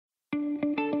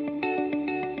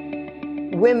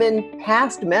women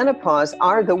past menopause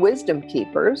are the wisdom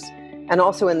keepers. And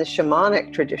also in the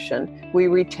shamanic tradition, we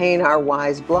retain our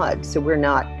wise blood. So we're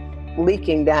not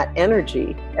leaking that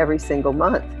energy every single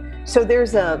month. So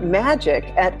there's a magic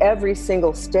at every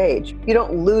single stage. You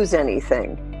don't lose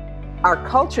anything. Our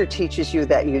culture teaches you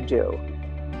that you do,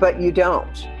 but you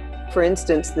don't. For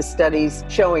instance, the studies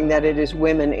showing that it is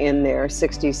women in their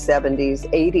 60s,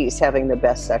 70s, 80s having the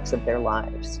best sex of their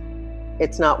lives.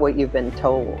 It's not what you've been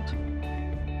told.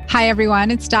 Hi,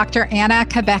 everyone. It's Dr. Anna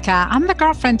Cabeca. I'm the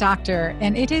Girlfriend Doctor,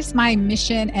 and it is my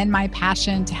mission and my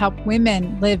passion to help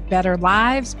women live better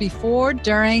lives before,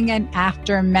 during, and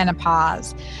after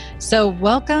menopause. So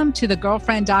welcome to the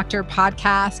Girlfriend Doctor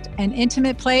podcast, an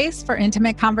intimate place for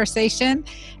intimate conversation.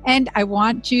 And I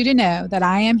want you to know that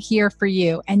I am here for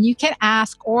you, and you can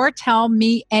ask or tell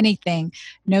me anything.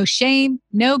 No shame,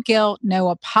 no guilt, no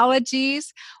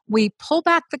apologies. We pull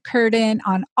back the curtain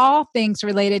on all things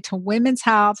related to women's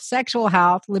health, sexual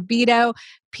health, libido,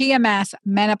 PMS,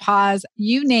 menopause,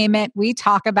 you name it, we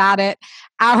talk about it.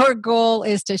 Our goal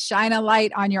is to shine a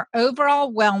light on your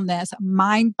overall wellness,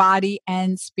 mind, body,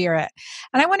 and spirit.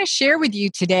 And I want to share with you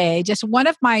today just one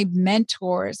of my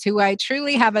mentors who I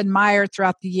truly have admired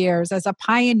throughout the years as a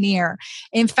pioneer.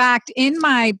 In fact, in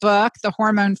my book, The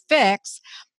Hormone Fix,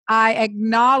 I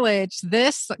acknowledge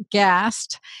this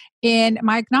guest in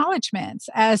my acknowledgments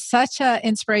as such an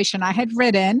inspiration. I had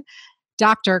written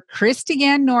Dr.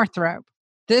 Christiane Northrup.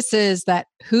 This is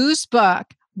whose book,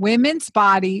 Women's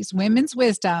Bodies, Women's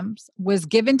Wisdoms, was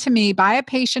given to me by a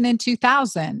patient in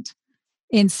 2000,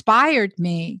 inspired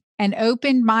me and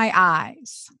opened my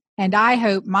eyes. And I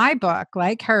hope my book,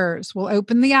 like hers, will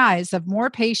open the eyes of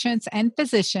more patients and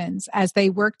physicians as they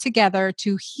work together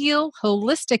to heal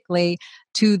holistically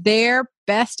to their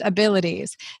best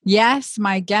abilities. Yes,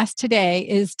 my guest today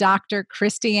is Dr.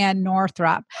 Christiane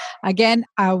Northrup. Again,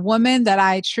 a woman that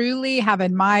I truly have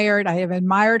admired. I have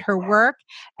admired her work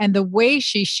and the way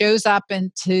she shows up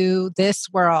into this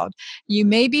world. You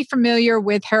may be familiar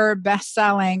with her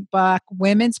best-selling book,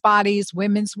 Women's Bodies,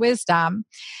 Women's Wisdom.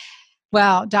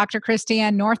 Well, Dr.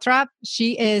 Christiane Northrup,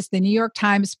 she is the New York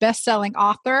Times best-selling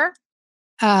author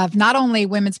of not only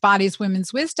Women's Bodies,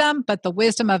 Women's Wisdom, but the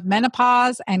wisdom of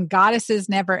menopause and goddesses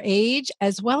never age,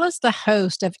 as well as the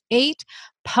host of 8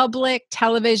 public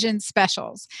television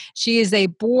specials. She is a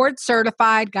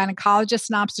board-certified gynecologist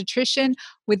and obstetrician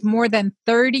with more than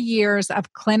 30 years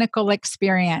of clinical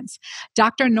experience.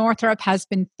 Dr. Northrup has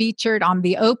been featured on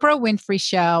The Oprah Winfrey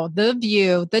Show, The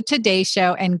View, The Today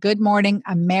Show, and Good Morning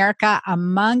America,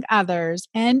 among others,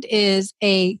 and is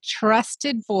a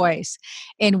trusted voice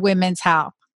in women's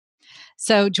health.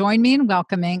 So join me in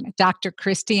welcoming Dr.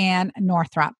 Christiane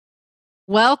Northrup.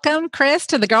 Welcome, Chris,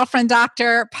 to the Girlfriend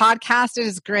Doctor podcast. It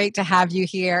is great to have you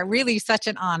here. Really such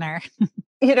an honor.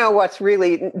 You know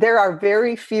there are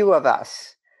very few of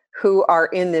us who are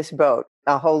in this boat,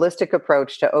 a holistic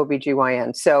approach to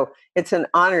OBGYN. So it's an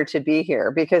honor to be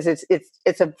here because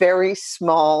it's a very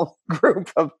small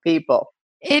group of people.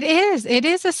 It is. It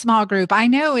is a small group. I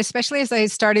know, especially as I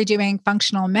started doing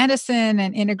functional medicine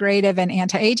and integrative and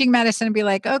anti-aging medicine, be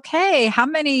like, okay, how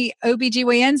many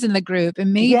OBGYNs in the group?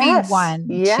 And maybe one,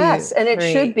 yes. two, And it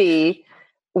three. should be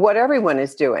what everyone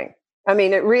is doing. I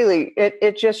mean,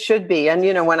 it just should be. And,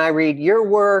 when I read your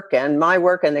work and my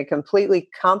work and they completely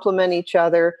complement each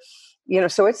other,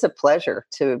 so it's a pleasure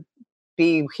to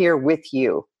be here with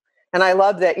you. And I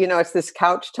love that, it's this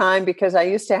couch time because I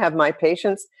used to have my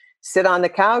patients sit on the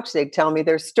couch. They'd tell me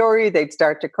their story. They'd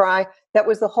start to cry. That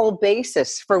was the whole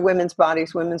basis for Women's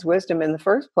Bodies, Women's Wisdom in the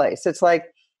first place. It's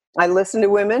like I listened to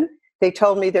women. They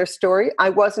told me their story. I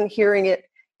wasn't hearing it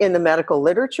in the medical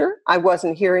literature. I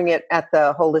wasn't hearing it at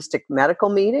the holistic medical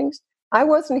meetings. I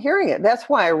wasn't hearing it. That's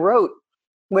why I wrote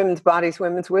Women's Bodies,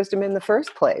 Women's Wisdom in the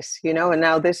first place, and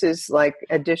now this is like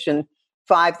edition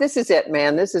 5. This is it,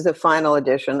 man. This is the final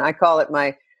edition. I call it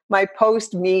my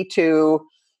post Me Too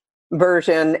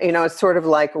version. It's sort of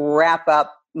like wrap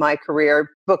up my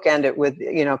career, bookend it with,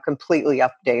 completely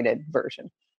updated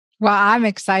version. Well, I'm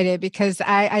excited because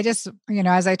I just,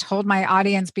 as I told my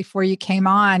audience before you came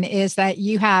on, is that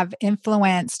you have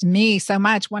influenced me so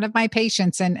much. One of my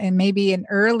patients in maybe in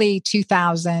early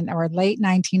 2000 or late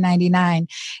 1999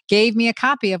 gave me a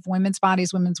copy of Women's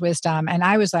Bodies, Women's Wisdom. And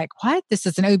I was like, what? This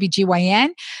is an OBGYN?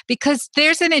 Because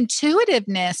there's an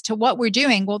intuitiveness to what we're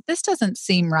doing. Well, this doesn't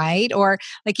seem right. Or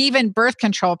like even birth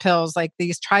control pills, like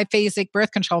these triphasic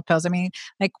birth control pills. I mean,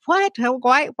 like what?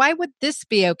 Why would this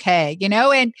be okay?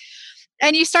 And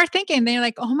And you start thinking, they're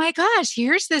like, oh my gosh,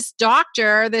 here's this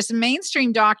doctor, this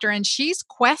mainstream doctor, and she's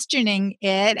questioning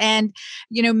it and,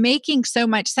 making so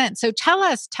much sense. So tell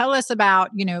us about,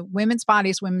 women's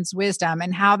bodies, women's wisdom,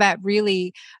 and how that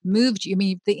really moved you. I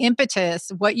mean, the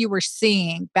impetus, what you were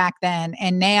seeing back then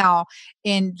and now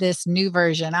in this new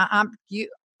version.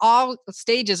 All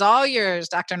stages, all yours,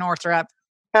 Dr. Northrup.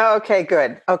 Okay,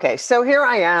 good. Okay, so here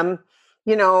I am.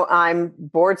 I'm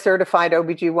board certified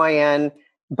OBGYN,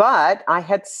 but I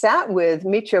had sat with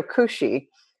Michio Kushi,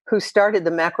 who started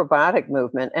the macrobiotic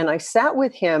movement, and I sat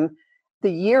with him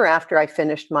the year after I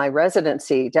finished my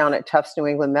residency down at Tufts New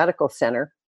England Medical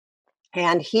Center.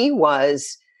 And he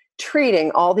was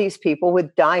treating all these people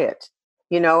with diet,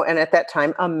 and at that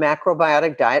time, a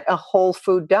macrobiotic diet, a whole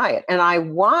food diet. And I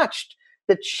watched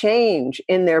the change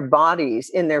in their bodies,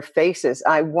 in their faces.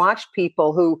 I watched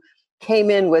people who came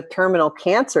in with terminal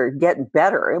cancer get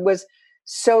better. It was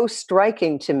so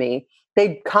striking to me.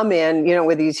 They'd come in,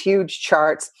 with these huge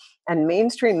charts, and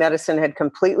mainstream medicine had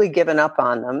completely given up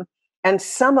on them. And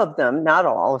some of them, not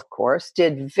all, of course,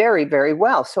 did very, very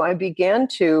well. So I began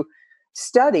to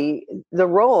study the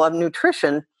role of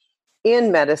nutrition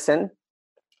in medicine.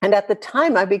 And at the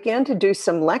time, I began to do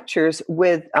some lectures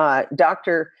with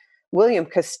Dr. William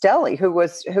Castelli,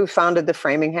 who founded the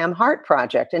Framingham Heart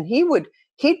Project. And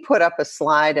he'd put up a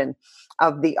slide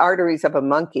of the arteries of a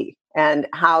monkey and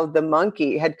how the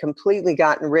monkey had completely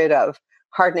gotten rid of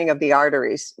hardening of the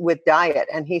arteries with diet.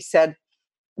 And he said,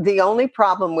 the only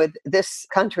problem with this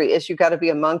country is you got to be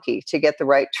a monkey to get the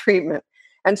right treatment.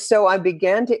 And so I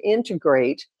began to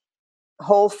integrate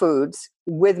whole foods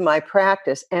with my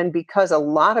practice. And because a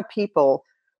lot of people,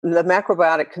 the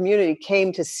macrobiotic community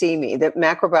came to see me, the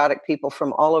macrobiotic people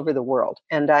from all over the world.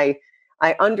 And I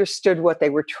understood what they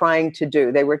were trying to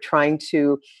do. They were trying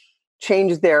to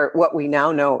change what we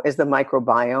now know as the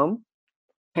microbiome.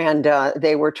 And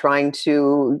they were trying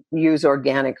to use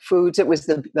organic foods. It was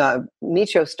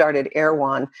Michio started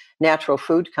Erewhon Natural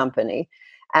Food Company.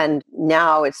 And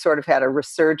now it's sort of had a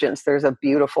resurgence. There's a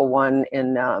beautiful one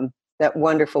in that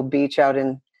wonderful beach out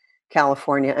in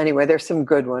California. Anyway, there's some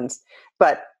good ones.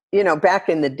 But, back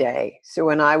in the day, so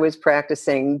when I was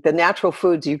practicing, the natural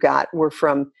foods you got were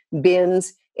from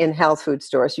bins in health food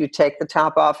stores. You take the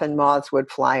top off and moths would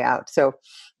fly out. So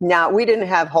now we didn't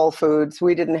have Whole Foods.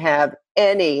 We didn't have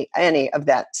any of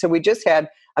that. So we just had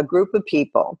a group of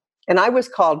people. And I was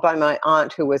called by my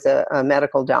aunt, who was a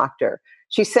medical doctor.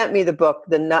 She sent me the book,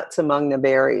 The Nuts Among the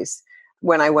Berries,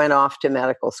 when I went off to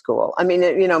medical school. I mean,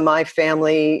 my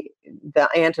family, the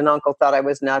aunt and uncle thought I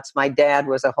was nuts. My dad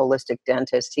was a holistic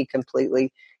dentist. He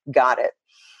completely got it.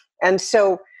 And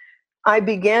so I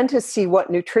began to see what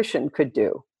nutrition could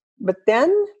do. But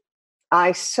then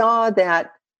I saw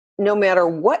that no matter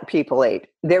what people ate,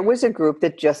 there was a group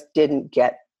that just didn't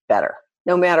get better,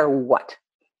 no matter what.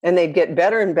 And they'd get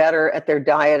better and better at their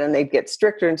diet, and they'd get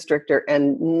stricter and stricter,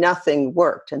 and nothing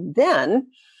worked. And then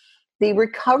the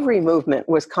recovery movement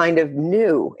was kind of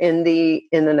new in the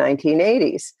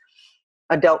 1980s.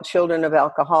 Adult Children of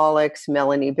Alcoholics,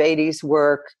 Melanie Beattie's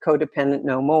work, Codependent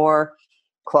No More,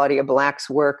 Claudia Black's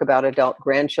work about adult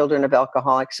grandchildren of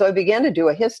alcoholics. So I began to do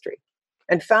a history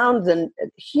and found the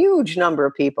huge number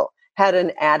of people had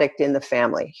an addict in the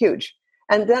family, huge.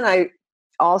 And then I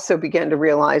also began to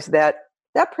realize that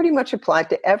pretty much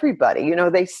applied to everybody.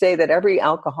 They say that every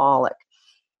alcoholic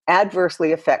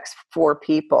adversely affects 4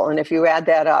 people. And if you add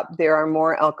that up, there are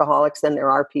more alcoholics than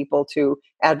there are people to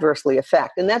adversely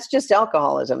affect. And that's just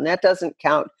alcoholism. That doesn't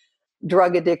count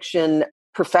drug addiction,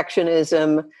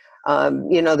 perfectionism,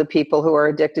 the people who are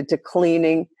addicted to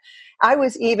cleaning. I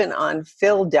was even on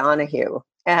Phil Donahue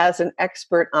as an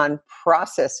expert on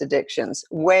process addictions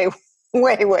way,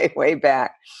 way, way, way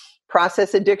back.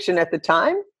 Process addiction at the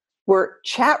time were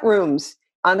chat rooms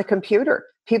on the computer.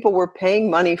 People were paying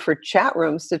money for chat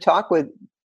rooms to talk with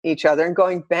each other and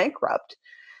going bankrupt.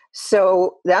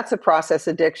 So that's a process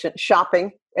addiction.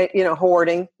 Shopping,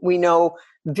 hoarding. We know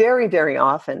very, very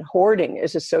often hoarding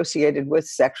is associated with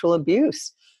sexual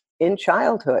abuse in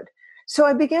childhood. So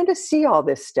I began to see all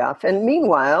this stuff. And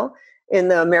meanwhile, in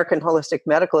the American Holistic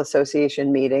Medical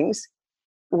Association meetings,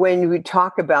 when we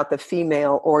talk about the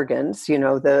female organs,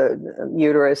 the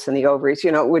uterus and the ovaries,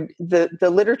 the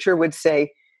literature would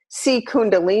say, see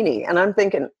Kundalini. And I'm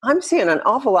thinking, I'm seeing an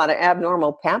awful lot of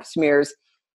abnormal pap smears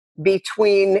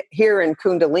between here and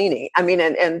Kundalini. I mean,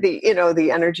 and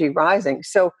the energy rising.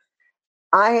 So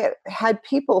I had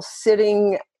people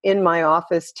sitting in my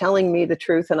office telling me the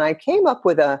truth. And I came up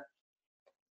with a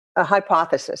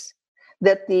hypothesis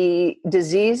that the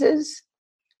diseases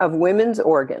of women's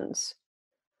organs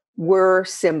were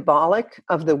symbolic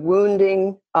of the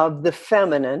wounding of the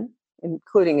feminine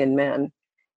including in men,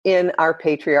 in our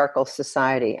patriarchal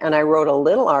society. And I wrote a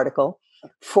little article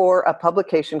for a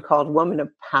publication called Woman of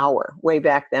Power way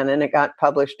back then, and it got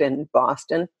published in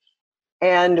Boston.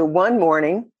 And one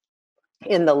morning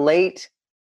in the late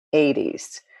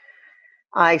 80s,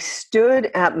 I stood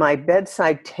at my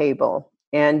bedside table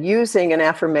and, using an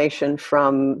affirmation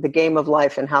from The Game of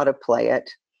Life and How to Play It,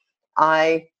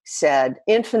 I said,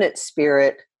 "Infinite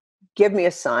Spirit, give me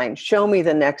a sign, show me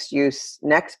the next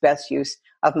best use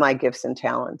of my gifts and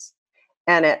talents."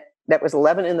 And that was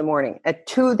 11 in the morning. At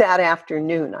 2 that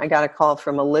afternoon, I got a call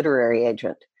from a literary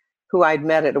agent who I'd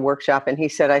met at a workshop, and he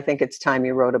said, "I think it's time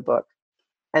you wrote a book."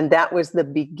 And that was the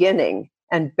beginning.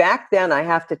 And back then, I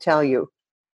have to tell you,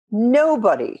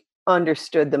 nobody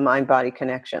understood the mind-body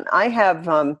connection. I have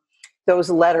those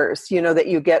letters, that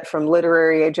you get from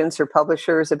literary agents or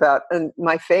publishers about, and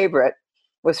my favorite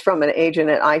was from an agent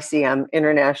at ICM,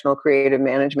 International Creative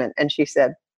Management. And she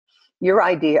said, "Your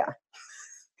idea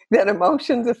that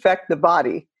emotions affect the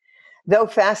body, though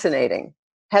fascinating,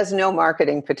 has no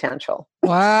marketing potential."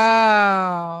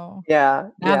 Wow. Yeah.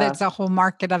 Now that's a whole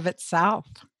market of itself.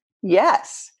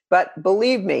 Yes. But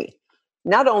believe me,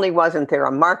 not only wasn't there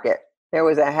a market, there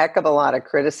was a heck of a lot of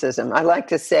criticism. I like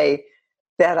to say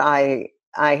that I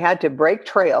had to break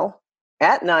trail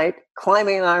at night,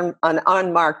 climbing on an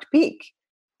unmarked peak.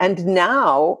 And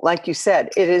now, like you said,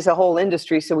 it is a whole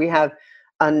industry. So we have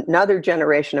another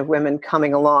generation of women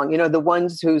coming along, the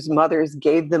ones whose mothers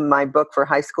gave them my book for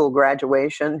high school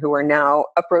graduation, who are now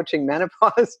approaching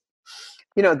menopause.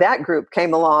 That group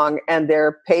came along, and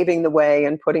they're paving the way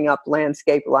and putting up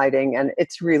landscape lighting. And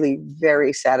it's really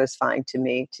very satisfying to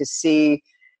me to see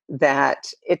that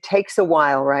it takes a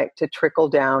while, right, to trickle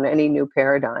down any new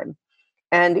paradigm.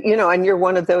 And, and you're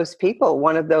one of those people,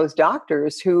 one of those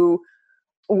doctors who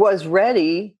was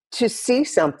ready to see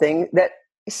something that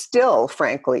still,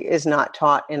 frankly, is not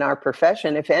taught in our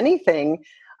profession. If anything,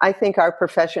 I think our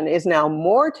profession is now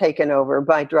more taken over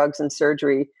by drugs and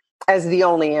surgery as the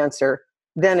only answer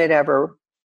than it ever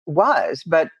was.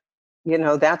 But,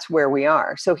 that's where we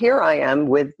are. So here I am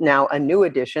with now a new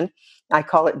edition. I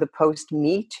call it the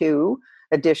post-Me Too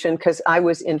edition, because I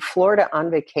was in Florida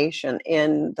on vacation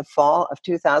in the fall of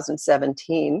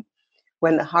 2017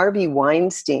 when the Harvey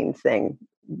Weinstein thing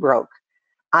broke.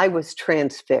 I was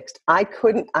transfixed. I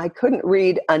couldn't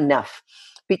read enough,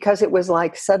 because it was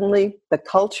like suddenly the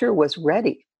culture was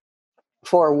ready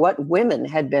for what women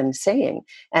had been saying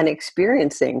and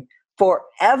experiencing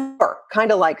forever.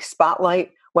 Kind of like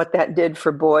Spotlight, what that did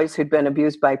for boys who'd been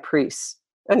abused by priests,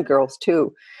 and girls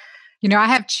too. I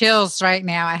have chills right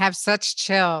now. I have such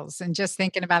chills. And just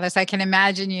thinking about this, I can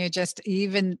imagine you just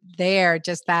even there,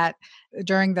 just that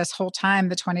during this whole time,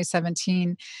 the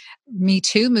 2017 Me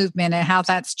Too movement and how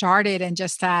that started, and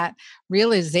just that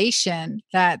realization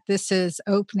that this is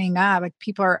opening up, like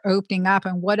people are opening up,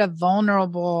 and what a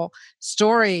vulnerable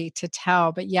story to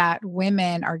tell. But yet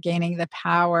women are gaining the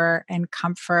power and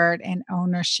comfort and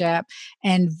ownership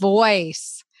and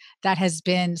voice that has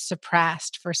been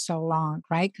suppressed for so long,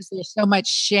 right? Because there's so much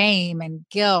shame and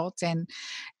guilt and,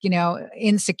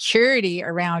 insecurity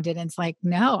around it. And it's like,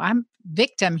 no, I'm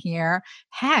victim here.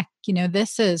 Heck,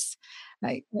 this is,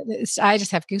 I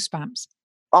just have goosebumps.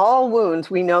 All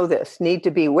wounds, we know this, need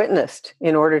to be witnessed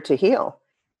in order to heal.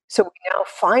 So we now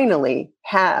finally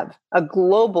have a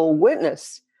global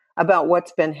witness about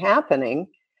what's been happening.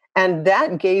 And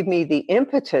that gave me the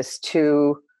impetus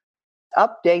to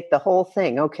update the whole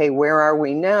thing. Okay, where are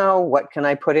we now? What can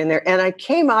I put in there? And I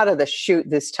came out of the chute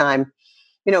this time,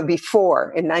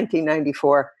 before in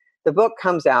 1994, the book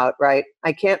comes out, right?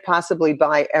 I can't possibly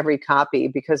buy every copy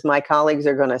because my colleagues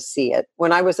are going to see it.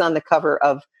 When I was on the cover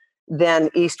of then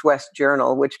East West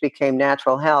Journal, which became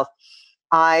Natural Health,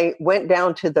 I went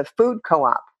down to the food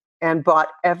co-op and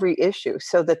bought every issue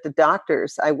so that the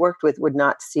doctors I worked with would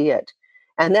not see it.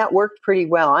 And that worked pretty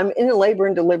well. I'm in labor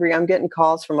and delivery. I'm getting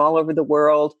calls from all over the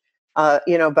world,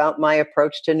 about my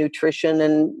approach to nutrition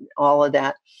and all of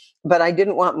that. But I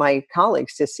didn't want my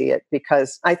colleagues to see it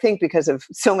because of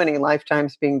so many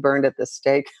lifetimes being burned at the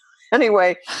stake.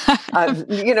 Anyway,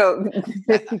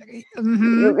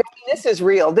 Mm-hmm. this is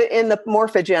real. In the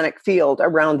morphogenic field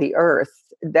around the earth,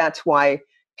 that's why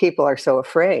people are so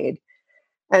afraid.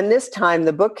 And this time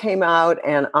the book came out,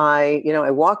 and I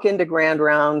walk into grand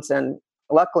rounds, and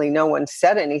luckily no one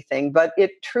said anything, but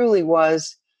it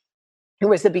was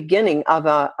the beginning of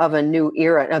a new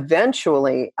era. And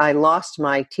eventually I lost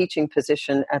my teaching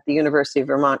position at the University of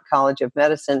Vermont College of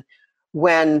Medicine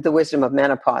when The Wisdom of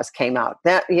Menopause came out.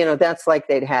 That, that's like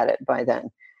they'd had it by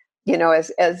then.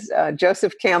 As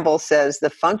Joseph Campbell says, the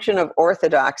function of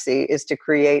orthodoxy is to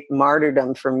create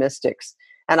martyrdom for mystics.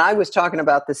 And I was talking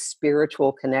about the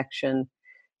spiritual connection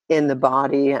in the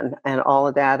body and all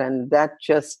of that. And that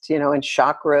just, and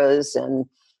chakras and,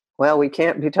 well, we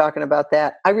can't be talking about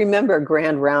that. I remember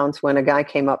Grand Rounds when a guy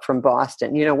came up from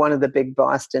Boston, one of the big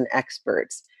Boston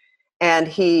experts. And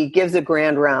he gives a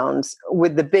grand rounds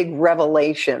with the big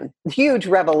revelation, huge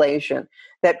revelation,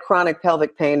 that chronic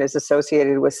pelvic pain is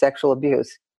associated with sexual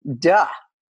abuse. Duh.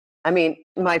 I mean,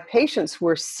 my patients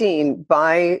were seen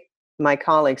by my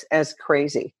colleagues as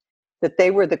crazy, that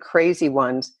they were the crazy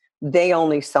ones. They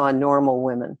only saw normal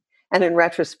women. And in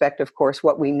retrospect, of course,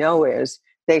 what we know is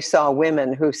they saw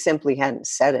women who simply hadn't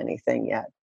said anything yet.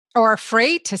 Or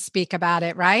afraid to speak about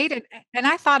it, right? And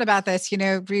I thought about this,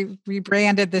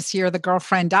 rebranded this year, the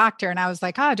girlfriend doctor. And I was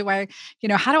like, how do I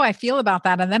feel about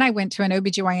that? And then I went to an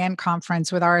OBGYN conference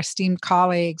with our esteemed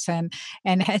colleagues and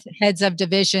heads of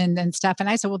division and stuff. And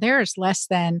I said, well, there's less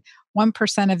than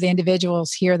 1% of the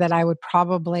individuals here that I would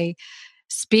probably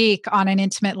speak on an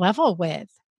intimate level with.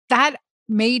 That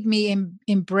made me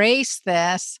embrace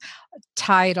this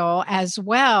title as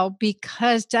well,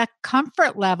 because that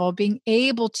comfort level, being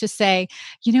able to say,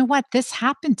 you know what, this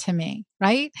happened to me,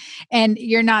 right? And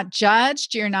you're not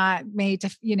judged, you're not made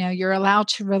to, you're allowed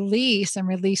to release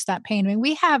that pain. I mean,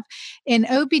 we have in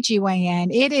OBGYN,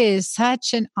 it is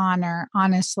such an honor,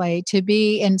 honestly, to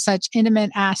be in such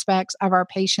intimate aspects of our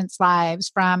patients' lives,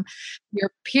 from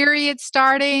your period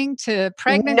starting to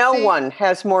pregnancy. No one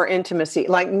has more intimacy,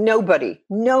 like nobody.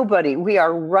 We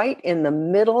are right in the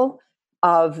middle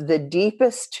of the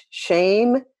deepest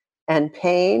shame and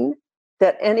pain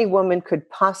that any woman could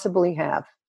possibly have.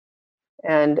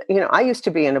 And, I used to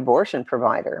be an abortion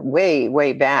provider way,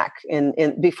 way back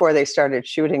in before they started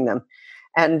shooting them.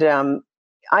 And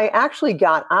I actually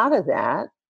got out of that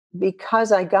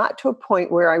because I got to a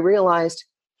point where I realized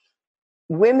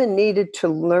women needed to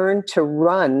learn to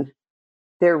run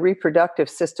their reproductive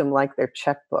system like their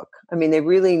checkbook. I mean, they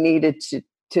really needed to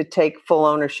take full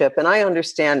ownership. And I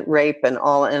understand rape and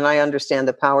all, and I understand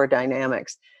the power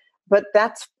dynamics. But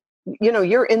that's,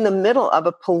 you're in the middle of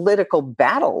a political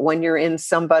battle when you're in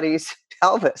somebody's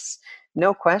pelvis.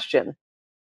 No question.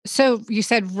 So you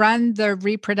said run the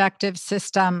reproductive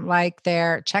system like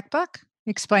their checkbook?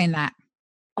 Explain that.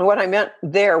 What I meant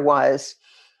there was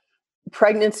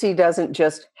pregnancy doesn't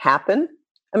just happen.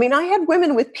 I mean, I had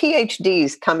women with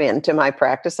PhDs come into my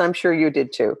practice. I'm sure you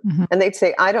did too. Mm-hmm. And they'd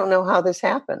say, I don't know how this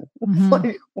happened. Mm-hmm.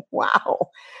 Like,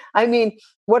 wow. I mean,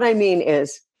 what I mean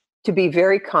is to be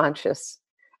very conscious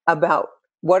about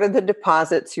what are the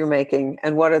deposits you're making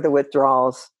and what are the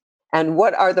withdrawals and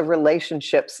what are the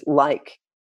relationships like?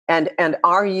 And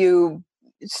are you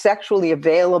sexually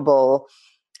available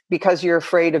because you're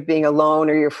afraid of being alone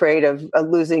or you're afraid of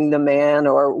losing the man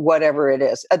or whatever it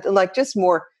is? Like just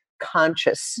more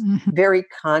conscious, Mm-hmm. very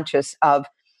conscious of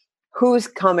who's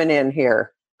coming in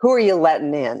here. Who are you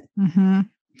letting in? Mm-hmm.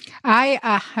 I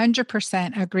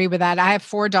 100% agree with that. I have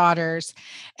 4 daughters,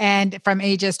 and from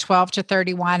ages 12 to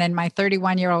 31. And my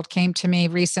 31-year-old came to me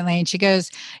recently and she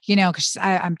goes, because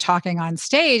I'm talking on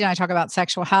stage and I talk about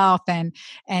sexual health, and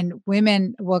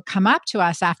women will come up to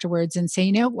us afterwards and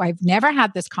say, I've never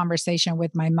had this conversation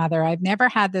with my mother. I've never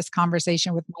had this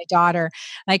conversation with my daughter.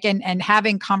 Like, and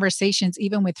having conversations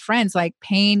even with friends, like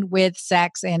pain with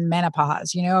sex and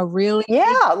menopause, really.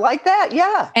 Yeah, like that.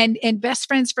 Yeah. And best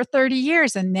friends for 30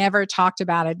 years and never talked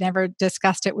about it, never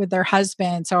discussed it with their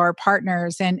husbands or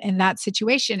partners and in that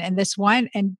situation. And this one,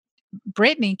 and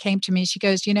Brittany came to me, she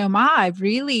goes, Ma, I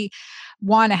really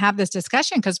want to have this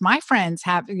discussion because my friends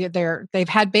they've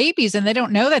had babies and they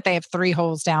don't know that they have 3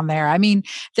 holes down there. I mean,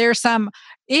 there's some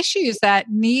issues that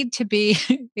need to be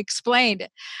explained.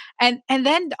 And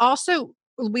then also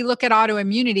we look at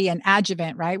autoimmunity and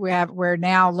adjuvant, right? We're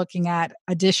now looking at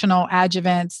additional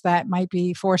adjuvants that might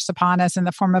be forced upon us in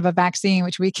the form of a vaccine,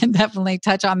 which we can definitely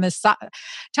touch on this topic.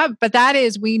 But that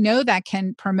is, we know that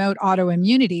can promote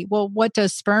autoimmunity. Well, what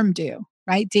does sperm do,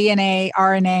 right? DNA,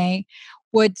 RNA.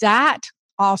 Would that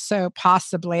also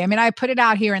possibly, I mean, I put it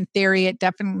out here in theory, it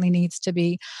definitely needs to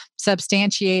be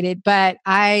substantiated, but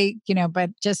but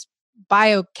just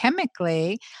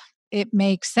biochemically, it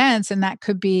makes sense. And that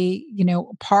could be,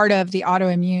 part of the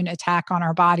autoimmune attack on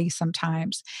our body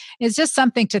sometimes. It's just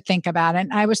something to think about.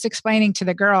 And I was explaining to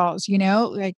the girls,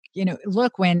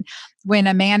 look, when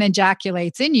a man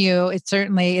ejaculates in you, it's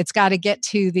got to get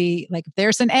to if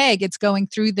there's an egg, it's going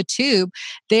through the tube.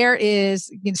 There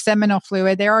is seminal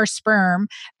fluid, there are sperm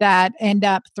that end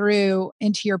up through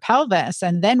into your pelvis.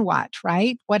 And then what,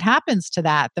 right? What happens to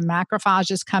that? The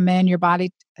macrophages come in, your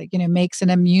body, makes an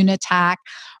immune attack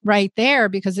right there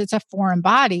because it's a foreign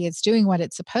body. It's doing what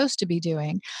it's supposed to be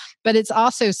doing, but it's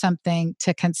also something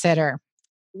to consider.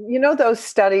 You know those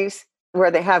studies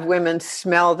where they have women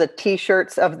smell the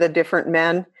t-shirts of the different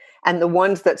men, and the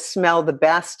ones that smell the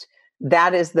best,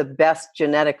 that is the best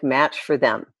genetic match for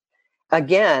them.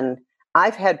 Again,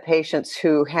 I've had patients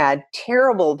who had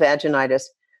terrible vaginitis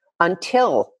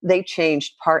until they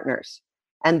changed partners.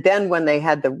 And then when they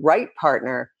had the right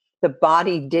partner, the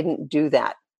body didn't do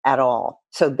that at all.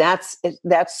 So that's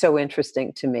so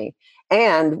interesting to me.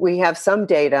 And we have some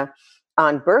data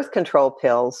on birth control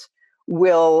pills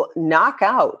will knock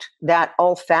out that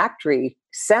olfactory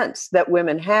sense that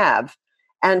women have.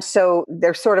 And so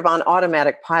they're sort of on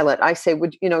automatic pilot. I say, do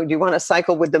you want to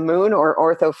cycle with the moon or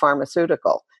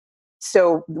orthopharmaceutical?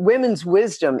 So women's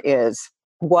wisdom is,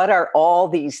 what are all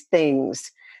these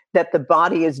things that the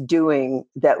body is doing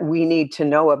that we need to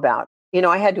know about?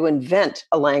 I had to invent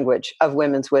a language of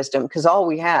women's wisdom because all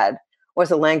we had was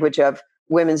a language of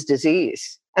women's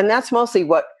disease. And that's mostly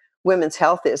what women's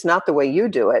health is, not the way you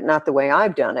do it, not the way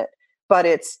I've done it, but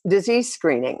it's disease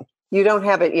screening. You don't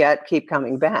have it yet, keep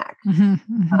coming back.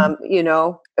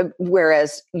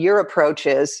 Whereas your approach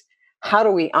is, how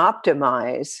do we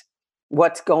optimize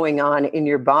what's going on in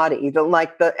your body?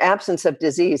 The absence of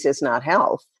disease is not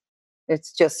health.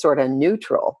 It's just sort of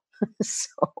neutral.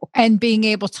 And being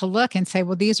able to look and say,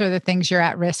 well, these are the things you're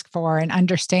at risk for, and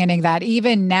understanding that,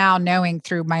 even now, knowing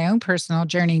through my own personal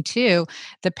journey too,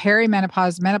 the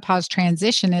perimenopause, menopause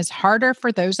transition is harder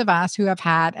for those of us who have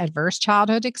had adverse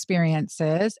childhood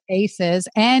experiences, ACEs,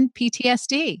 and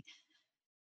PTSD.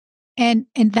 And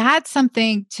that's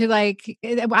something to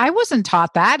I wasn't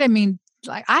taught that. I mean,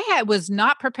 was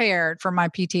not prepared for my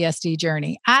PTSD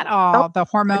journey at all, the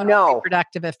hormonal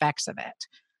reproductive effects of it.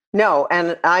 No,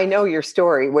 and I know your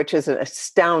story, which is an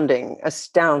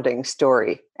astounding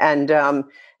story. And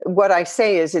what I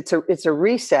say is, it's a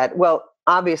reset. Well,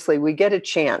 obviously, we get a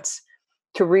chance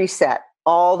to reset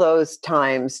all those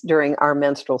times during our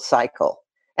menstrual cycle.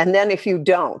 And then if you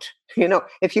don't,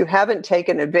 if you haven't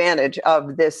taken advantage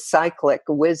of this cyclic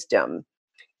wisdom,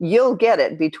 you'll get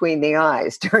it between the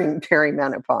eyes during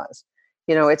perimenopause.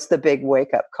 It's the big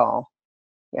wake-up call.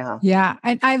 Yeah. Yeah.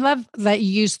 And I love that you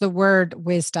use the word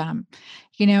wisdom,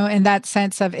 in that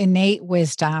sense of innate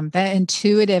wisdom, the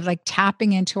intuitive, like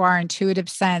tapping into our intuitive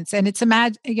sense. And it's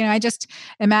I just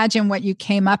imagine what you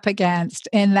came up against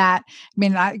in that. I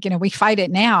mean, we fight it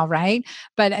now, right?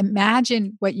 But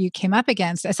imagine what you came up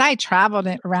against as I traveled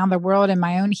around the world in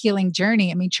my own healing journey.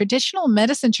 I mean, traditional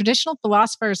medicine, traditional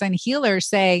philosophers and healers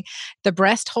say the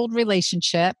breast hold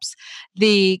relationships,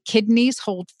 the kidneys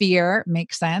hold fear,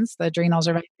 makes sense. The adrenals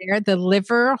are right there. The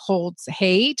liver holds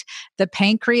hate, the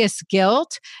pancreas guilt,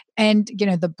 and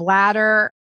the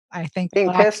bladder, I think,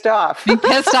 being pissed off,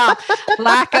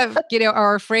 lack of,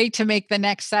 or afraid to make the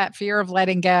next step, fear of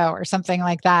letting go, or something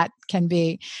like that can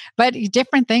be, but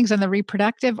different things in the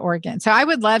reproductive organ. So I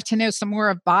would love to know some more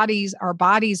of our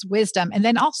body's wisdom. And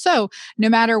then also, no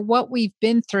matter what we've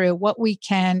been through, what we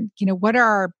can, what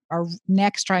are our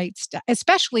next right step,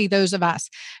 especially those of us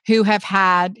who have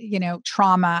had,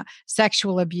 trauma,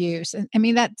 sexual abuse. And I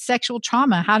mean, that sexual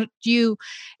trauma, how do you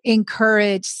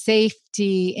encourage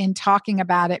safety in talking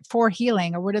about it for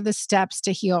healing? Or what are the steps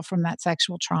to heal from that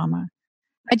sexual trauma?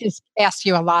 I just asked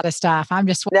you a lot of stuff.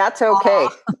 That's okay.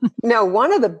 No,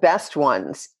 one of the best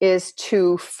ones is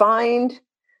to find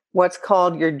what's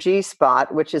called your G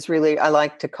spot, which is really, I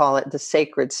like to call it the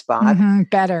sacred spot.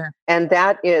 Better. And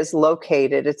that is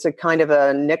located, it's a kind of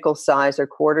a nickel size or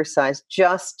quarter size,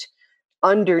 just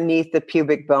underneath the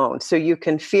pubic bone. So you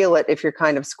can feel it if you're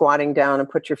kind of squatting down and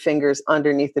put your fingers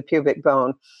underneath the pubic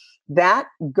bone. That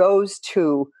goes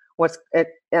to what's a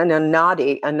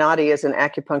nadi. A nadi is an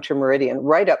acupuncture meridian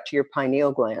right up to your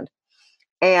pineal gland.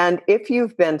 And if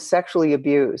you've been sexually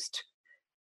abused,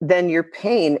 then your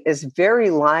pain is very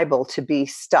liable to be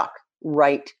stuck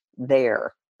right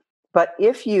there. But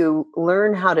if you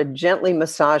learn how to gently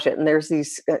massage it, and there's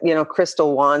these,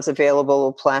 crystal wands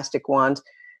available, plastic wands,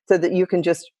 so that you can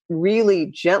just really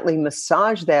gently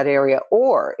massage that area.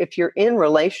 Or if you're in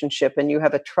relationship and you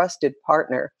have a trusted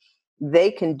partner, they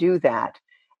can do that.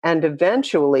 And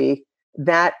eventually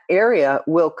that area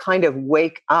will kind of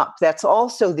wake up. That's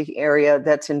also the area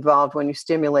that's involved when you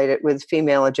stimulate it with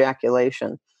female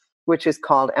ejaculation, which is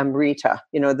called amrita,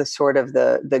 the sort of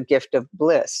the gift of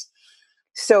bliss.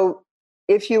 So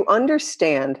if you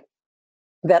understand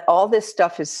that all this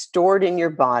stuff is stored in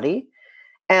your body,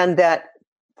 and that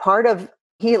part of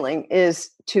healing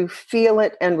is to feel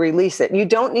it and release it. You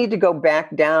don't need to go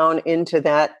back down into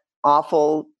that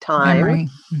awful time,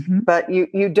 but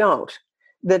you don't.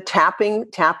 The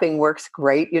tapping works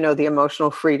great. The emotional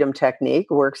freedom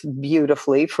technique works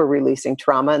beautifully for releasing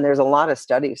trauma. And there's a lot of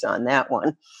studies on that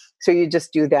one. So you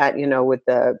just do that,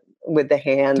 with the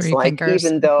hands, Three like fingers.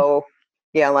 even though,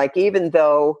 yeah, like even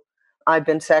though I've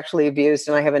been sexually abused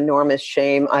and I have enormous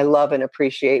shame, I love and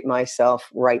appreciate myself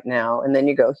right now. And then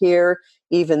you go here,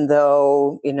 even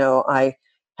though, I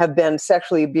have been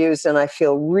sexually abused and I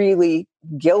feel really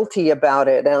guilty about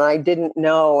it and I didn't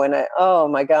know and oh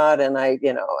my God, and I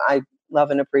love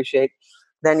and appreciate.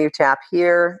 Then you tap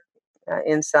here,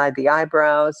 inside the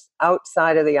eyebrows,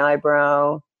 outside of the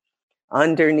eyebrow,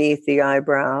 underneath the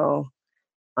eyebrow,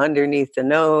 underneath the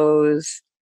nose,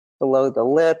 below the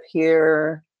lip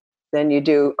here. Then you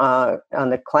do on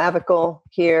the clavicle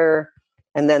here,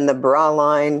 and then the bra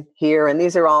line here. And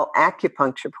these are all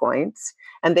acupuncture points.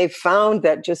 And they've found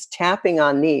that just tapping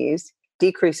on these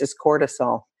decreases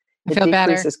cortisol. I It feel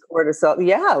better. decreases cortisol.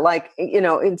 Yeah,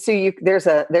 and so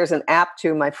there's an app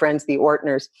too. My friends, the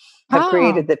Ortners, have Oh,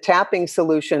 created the Tapping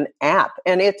Solution app,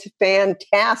 and it's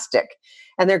fantastic.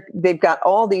 And they've got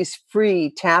all these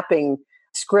free tapping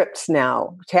scripts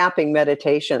now, tapping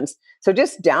meditations. So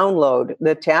just download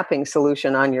the Tapping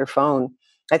Solution on your phone.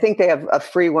 I think they have a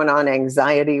free one on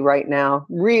anxiety right now.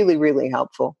 Really, really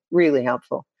helpful. Really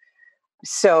helpful.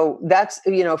 So that's,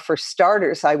 for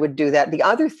starters, I would do that. The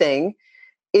other thing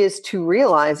is to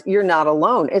realize you're not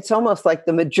alone. It's almost like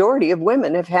the majority of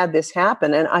women have had this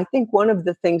happen. And I think one of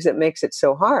the things that makes it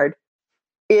so hard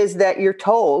is that you're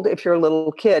told, if you're a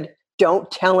little kid,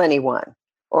 don't tell anyone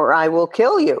or I will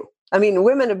kill you. I mean,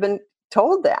 women have been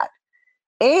told that.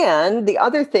 And the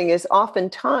other thing is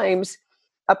oftentimes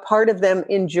a part of them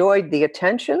enjoyed the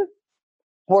attention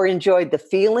or enjoyed the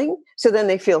feeling. So then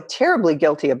they feel terribly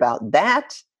guilty about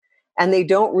that. And they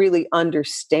don't really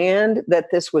understand that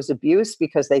this was abuse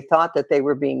because they thought that they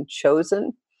were being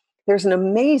chosen. There's an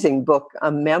amazing book,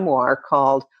 a memoir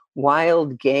called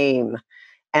Wild Game.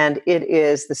 And it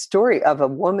is the story of a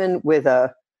woman with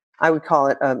I would call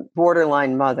it a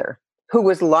borderline mother who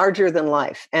was larger than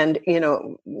life and,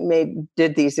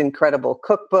 did these incredible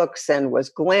cookbooks and was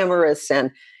glamorous.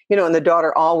 And the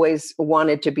daughter always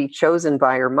wanted to be chosen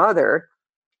by her mother.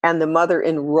 And the mother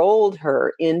enrolled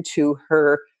her into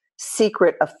her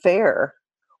secret affair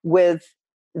with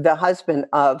the husband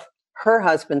of her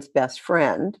husband's best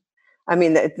friend. I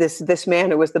mean, this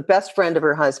man who was the best friend of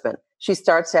her husband, she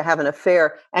starts to have an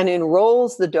affair and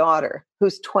enrolls the daughter,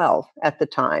 who's 12 at the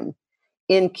time,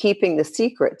 in keeping the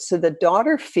secret. So the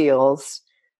daughter feels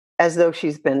as though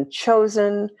she's been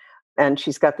chosen and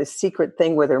she's got this secret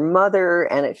thing with her mother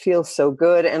and it feels so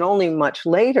good. And only much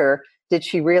later did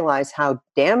she realize how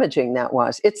damaging that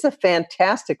was. It's a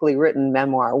fantastically written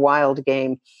memoir, Wild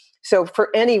Game. So for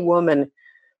any woman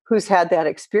who's had that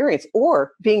experience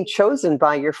or being chosen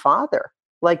by your father,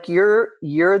 like you're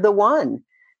the one.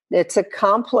 It's a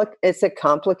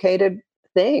complicated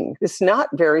thing. It's not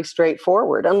very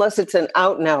straightforward unless it's an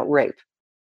out and out rape.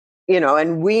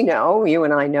 And we know, you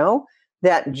and I know,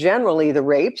 that generally the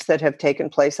rapes that have taken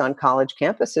place on college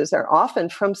campuses are often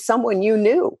from someone you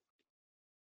knew.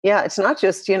 Yeah, it's not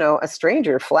just, a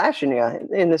stranger flashing you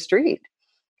in the street.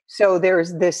 So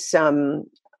there's this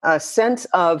a sense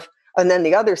of, and then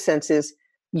the other sense is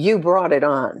you brought it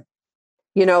on.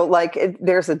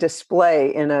 There's a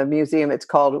display in a museum. It's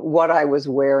called What I Was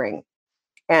Wearing.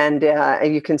 And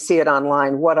you can see it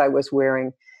online, What I Was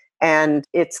Wearing. And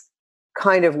it's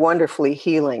kind of wonderfully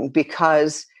healing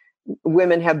because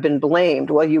women have been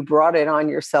blamed. Well, you brought it on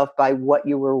yourself by what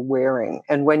you were wearing.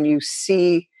 And when you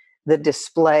see the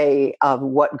display of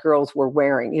what girls were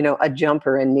wearing, a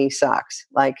jumper and knee socks,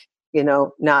 like,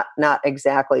 not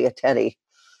exactly a teddy.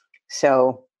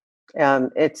 So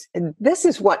this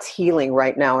is what's healing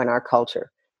right now in our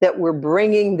culture, that we're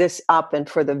bringing this up. And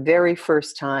for the very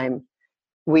first time,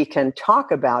 we can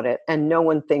talk about it and no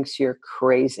one thinks you're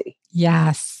crazy.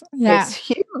 yes. It's Yeah.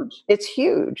 huge. It's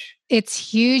huge. It's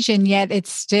huge, and yet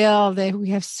it's still that we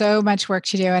have so much work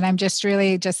to do. And I'm just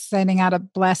really just sending out a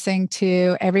blessing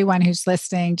to everyone who's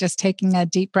listening, just taking a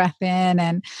deep breath in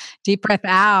and deep breath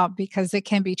out, because it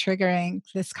can be triggering.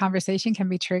 This conversation can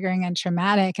be triggering and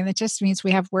traumatic. And it just means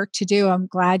we have work to do. I'm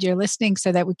glad you're listening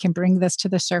so that we can bring this to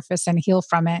the surface and heal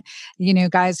from it.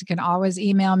 Guys, you can always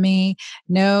email me,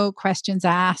 no questions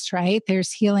asked, right?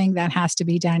 There's healing that has to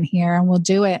be done here, and we'll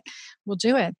do it. We'll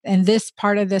do it. And this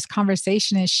part of this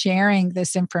conversation is sharing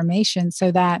this information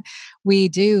so that we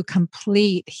do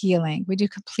complete healing. We do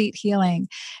complete healing.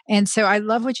 And so I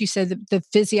love what you said, the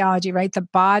physiology, right? The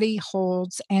body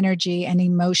holds energy and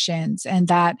emotions, and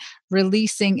that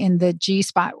releasing in the G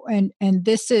spot. And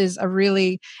this is a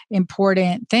really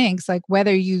important thing. It's like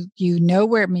whether you know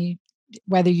where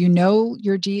whether you know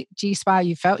your G spot,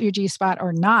 you felt your G spot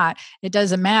or not, it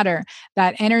doesn't matter.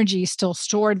 That energy is still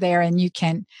stored there, and you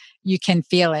can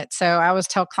feel it. So I always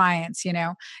tell clients,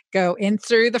 go in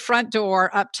through the front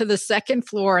door, up to the second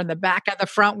floor, and the back of the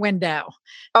front window.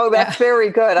 Oh, Yeah. that's very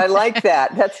good. I like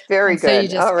that. That's very And so you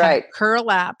good. just All kind of right. curl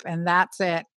up, and that's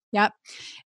it. Yep.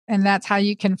 And that's how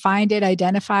you can find it,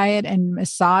 identify it, and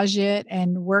massage it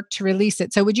and work to release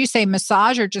it. So would you say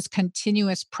massage or just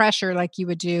continuous pressure like you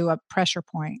would do a pressure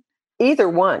point? Either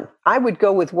one. I would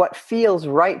go with what feels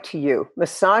right to you.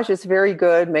 Massage is very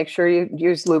good. Make sure you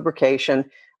use lubrication,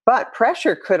 but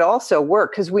pressure could also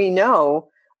work because we know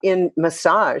in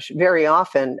massage very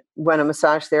often when a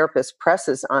massage therapist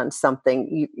presses on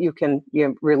something, you can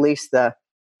release the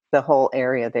whole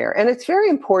area there. And it's very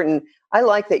important. I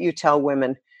like that you tell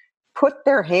women put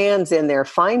their hands in there,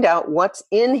 find out what's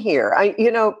in here. I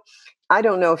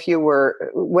don't know if you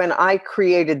were, when I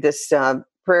created this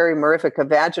Prairie Mirifica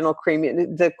vaginal cream,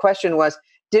 the question was,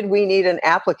 did we need an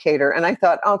applicator? And I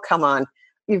thought, oh, come on.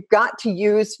 You've got to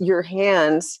use your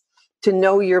hands to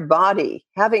know your body.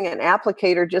 Having an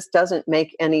applicator just doesn't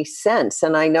make any sense.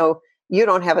 And I know you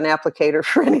don't have an applicator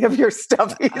for any of your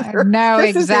stuff either. No,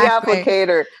 This is the exactly.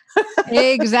 applicator.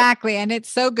 Exactly. And it's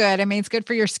so good. I mean, it's good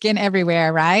for your skin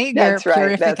everywhere, right? Your That's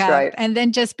right. That's Purifica. right. And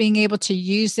then just being able to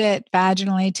use it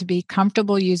vaginally, to be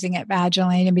comfortable using it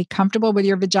vaginally and be comfortable with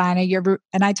your vagina.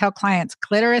 And I tell clients,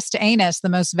 clitoris to anus, the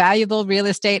most valuable real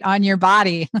estate on your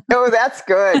body. Oh, that's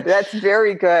good. That's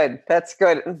very good. That's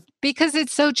good. Because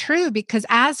it's so true. Because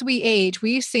as we age,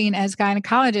 we've seen as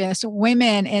gynecologists,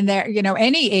 women in their,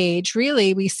 any age,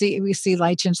 really, we see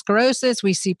lichen sclerosis,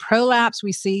 we see prolapse,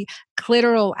 we see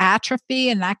clitoral atrophy,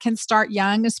 and that can start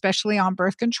young, especially on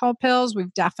birth control pills.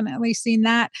 We've definitely seen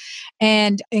that.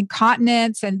 And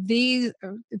incontinence, and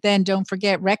then don't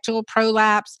forget rectal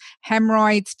prolapse,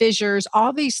 hemorrhoids, fissures,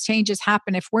 all these changes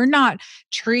happen if we're not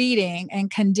treating and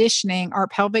conditioning our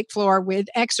pelvic floor with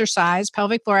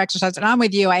pelvic floor exercise. And I'm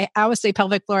with you. I always say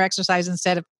pelvic floor exercise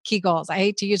instead of Kegels. I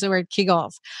hate to use the word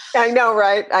Kegels. I know,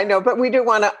 right? I know. But we do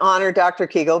want to honor Dr.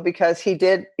 Kegel because he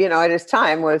did, at his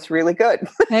time was really good.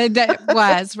 And it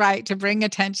was right to bring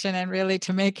attention and really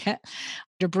to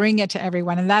bring it to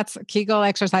everyone. And that's Kegel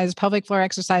exercises, pelvic floor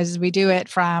exercises. We do it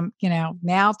from,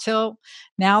 now till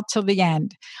the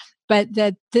end. But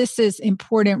that this is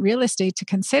important real estate to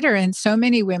consider. And so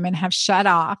many women have shut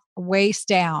off, waist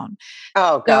down.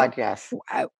 Oh, So God, yes.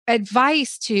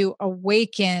 advice to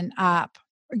awaken up,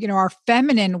 our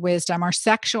feminine wisdom, our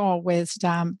sexual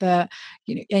wisdom,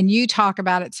 and you talk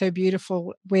about it so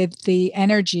beautiful with the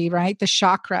energy, right? The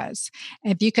chakras.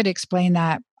 If you could explain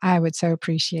that, I would so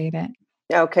appreciate it.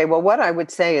 Okay. Well, what I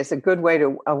would say is a good way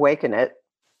to awaken it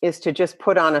is to just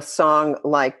put on a song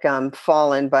like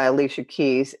Fallen by Alicia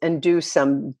Keys and do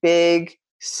some big,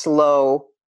 slow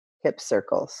hip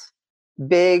circles.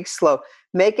 Big, slow.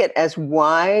 Make it as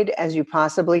wide as you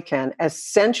possibly can, as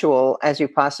sensual as you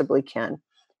possibly can.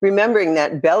 Remembering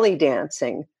that belly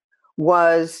dancing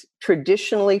was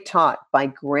traditionally taught by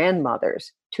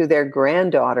grandmothers to their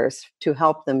granddaughters to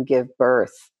help them give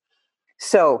birth.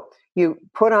 So you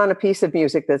put on a piece of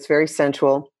music that's very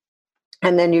sensual,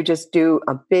 and then you just do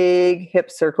a big hip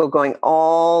circle going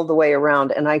all the way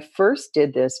around. And I first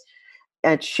did this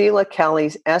at Sheila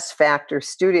Kelly's S Factor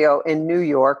studio in New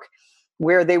York,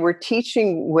 where they were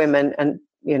teaching women, and,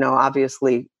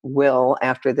 obviously will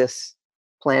after this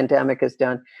pandemic is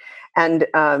done. And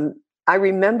I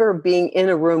remember being in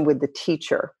a room with the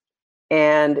teacher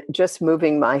and just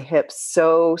moving my hips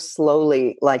so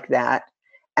slowly like that.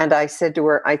 And I said to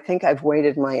her, I think I've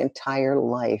waited my entire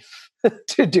life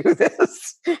to do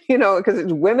this, because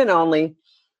it's women only,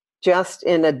 just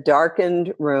in a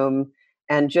darkened room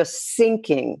and just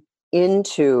sinking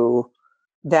into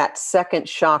that second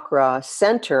chakra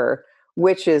center,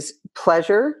 which is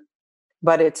pleasure,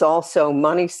 but it's also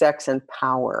money, sex, and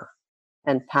power.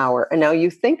 And power. And now you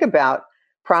think about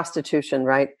prostitution,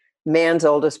 right? Man's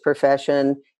oldest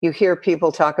profession. You hear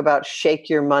people talk about shake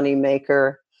your money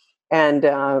maker. And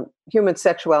human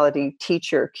sexuality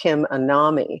teacher Kim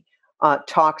Anami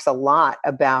talks a lot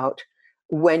about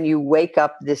when you wake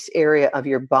up this area of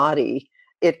your body,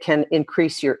 it can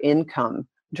increase your income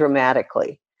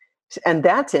dramatically. And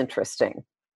that's interesting.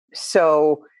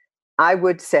 So I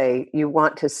would say you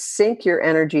want to sink your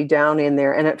energy down in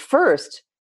there. And at first,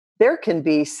 there can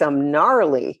be some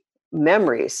gnarly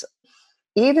memories.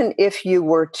 Even if you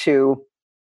were to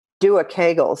do a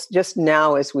Kegels just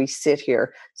now as we sit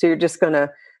here. So you're just going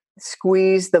to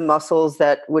squeeze the muscles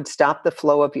that would stop the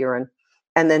flow of urine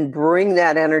and then bring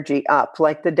that energy up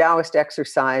like the Taoist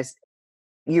exercise.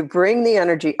 You bring the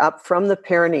energy up from the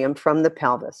perineum, from the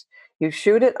pelvis. You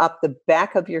shoot it up the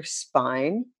back of your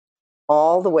spine,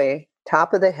 all the way,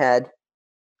 top of the head,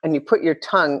 and you put your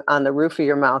tongue on the roof of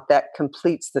your mouth. That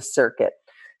completes the circuit.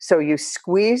 So you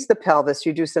squeeze the pelvis,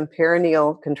 you do some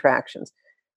perineal contractions.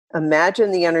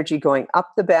 Imagine the energy going up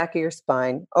the back of your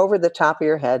spine, over the top of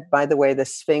your head. By the way, the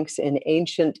Sphinx in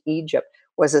ancient Egypt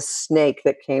was a snake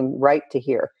that came right to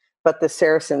here, but the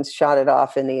Saracens shot it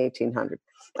off in the 1800s.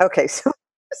 Okay, so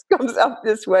this comes up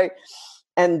this way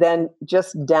and then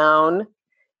just down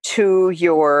to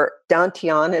your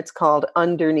dantian. It's called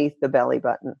underneath the belly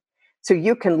button. So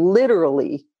you can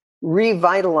literally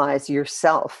revitalize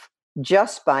yourself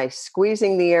just by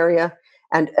squeezing the area,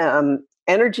 and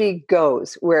energy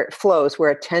goes where it flows, where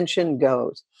attention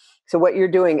goes. So what you're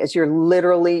doing is you're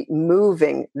literally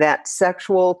moving that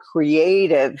sexual,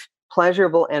 creative,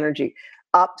 pleasurable energy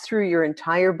up through your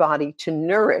entire body to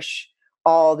nourish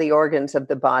all the organs of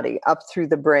the body, up through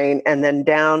the brain, and then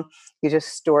down. You just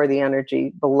store the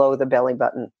energy below the belly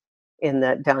button in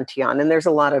the dantian. And there's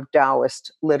a lot of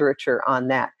Taoist literature on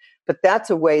that. But that's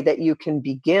a way that you can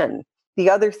begin. The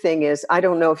other thing is, I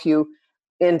don't know if you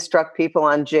instruct people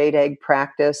on jade egg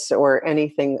practice or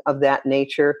anything of that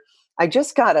nature. I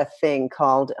just got a thing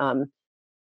called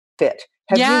Fit.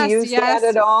 Have you Yes, used that yes,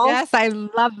 at all? yes, I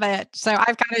love it. So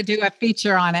I've got to do a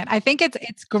feature on it. I think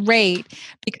it's great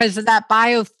because of that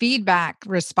biofeedback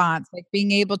response, like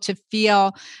being able to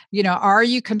feel, are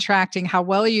you contracting? How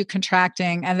well are you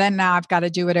contracting? And then now I've got to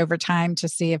do it over time to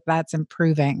see if that's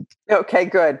improving. Okay,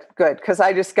 good, good. Because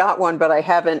I just got one, but I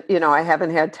haven't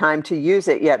had time to use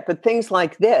it yet. But things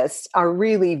like this are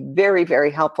really very,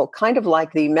 very helpful, kind of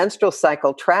like the menstrual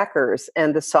cycle trackers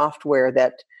and the software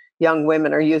that young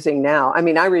women are using now. I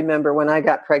mean, I remember when I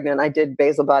got pregnant, I did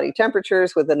basal body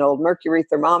temperatures with an old mercury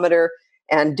thermometer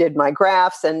and did my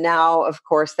graphs. And now, of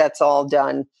course, that's all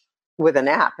done with an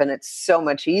app. And it's so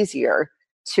much easier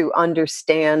to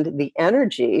understand the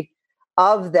energy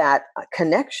of that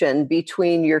connection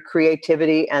between your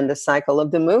creativity and the cycle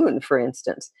of the moon, for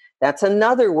instance. That's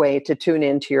another way to tune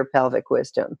into your pelvic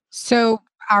wisdom. So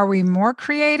are we more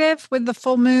creative with the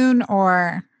full moon,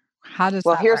 or how does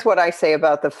Well, that here's work? what I say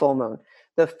about the full moon.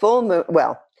 The full moon,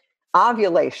 well,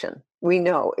 ovulation, we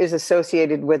know, is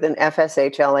associated with an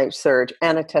FSH LH surge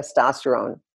and a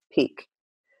testosterone peak.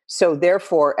 So,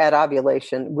 therefore, at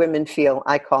ovulation, women feel,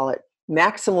 I call it,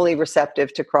 maximally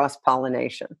receptive to cross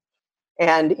pollination.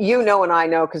 And and I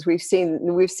know because we've seen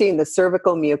the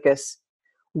cervical mucus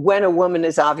when a woman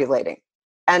is ovulating.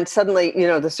 And suddenly,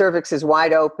 the cervix is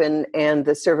wide open and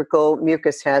the cervical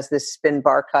mucus has this spin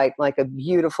barkite, like a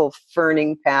beautiful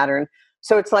ferning pattern.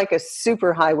 So it's like a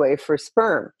super highway for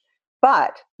sperm.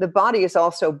 But the body is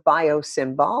also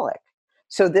biosymbolic.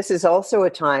 So this is also a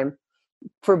time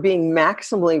for being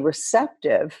maximally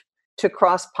receptive to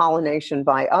cross pollination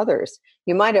by others.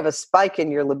 You might have a spike in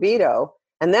your libido.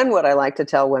 And then what I like to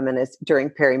tell women is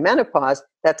during perimenopause,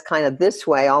 that's kind of this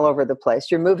way all over the place.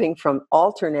 You're moving from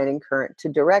alternating current to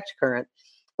direct current.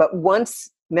 But once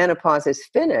menopause is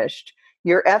finished,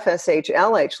 your FSH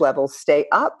LH levels stay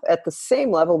up at the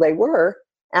same level they were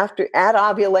at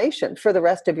ovulation for the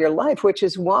rest of your life, which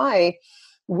is why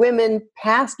women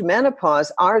past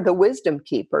menopause are the wisdom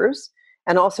keepers.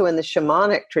 And also in the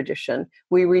shamanic tradition,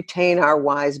 we retain our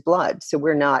wise blood. So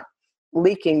we're not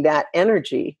leaking that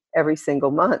energy every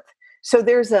single month. So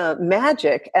there's a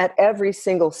magic at every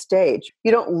single stage.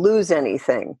 You don't lose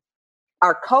anything.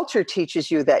 Our culture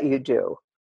teaches you that you do,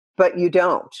 but you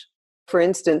don't. For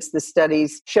instance, the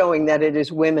studies showing that it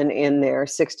is women in their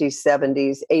 60s,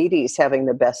 70s, 80s having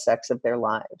the best sex of their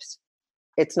lives.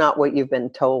 It's not what you've been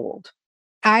told.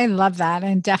 I love that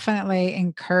and definitely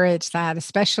encourage that,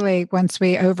 especially once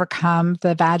we overcome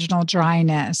the vaginal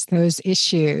dryness, those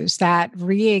issues, that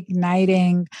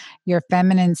reigniting your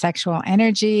feminine sexual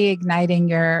energy, igniting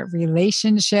your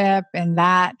relationship. And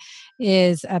that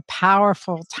is a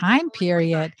powerful time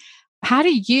period. How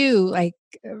do you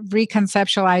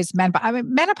reconceptualize menopause? I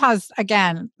mean, menopause,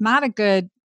 again, not a good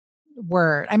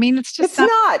word. I mean, it's just It's not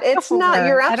not. a It's beautiful not.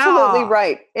 You're word at absolutely all.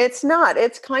 right. It's not.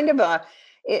 It's kind of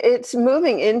it's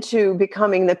moving into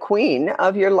becoming the queen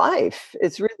of your life.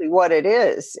 It's really what it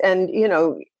is. And,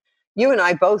 you and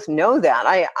I both know that.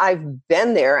 I've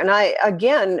been there. And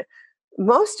again,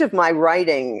 most of my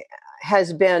writing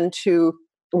has been to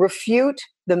refute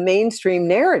the mainstream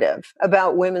narrative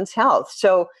about women's health.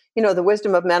 So, the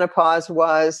wisdom of menopause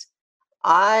was,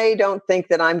 I don't think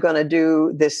that I'm going to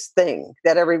do this thing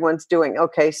that everyone's doing.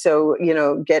 Okay, so,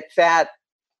 get fat,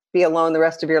 be alone the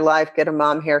rest of your life, get a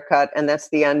mom haircut, and that's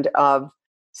the end of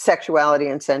sexuality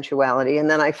and sensuality. And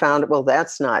then I found, well,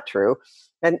 that's not true.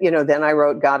 And, then I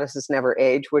wrote Goddesses Never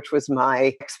Age, which was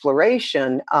my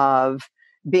exploration of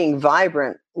being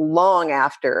vibrant long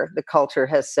after the culture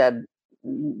has said,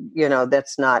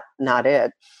 that's not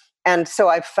it. And so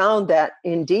I've found that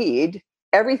indeed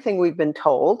everything we've been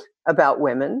told about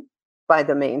women by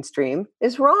the mainstream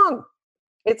is wrong.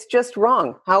 It's just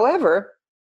wrong. However,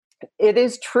 it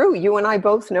is true. You and I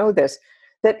both know this,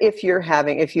 that if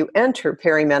you enter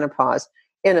perimenopause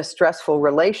in a stressful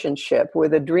relationship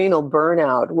with adrenal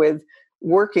burnout, with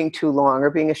working too long or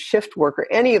being a shift worker,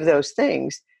 any of those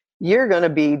things, you're going to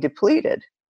be depleted.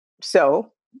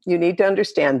 So you need to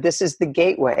understand this is the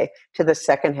gateway to the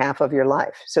second half of your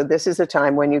life. So this is a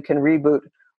time when you can reboot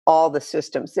all the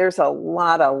systems. There's a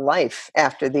lot of life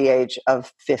after the age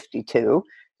of 52,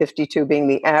 52 being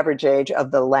the average age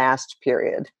of the last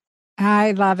period.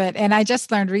 I love it. And I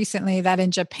just learned recently that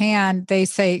in Japan, they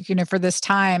say, for this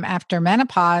time after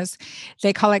menopause,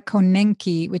 they call it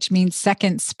konenki, which means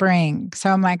second spring. So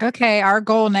I'm like, okay, our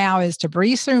goal now is to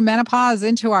breeze through menopause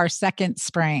into our second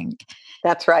spring.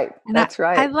 That's right. And That's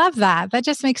right. I love that. That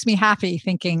just makes me happy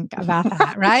thinking about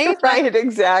that, right? Right,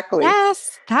 exactly.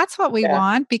 Yes, that's what we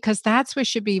want, because that's what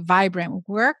should be vibrant.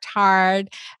 Worked hard,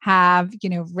 have,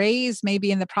 raised,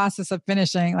 maybe in the process of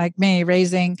finishing, like me,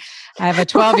 I have a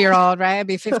 12-year-old, right? I'd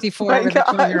be 54 with a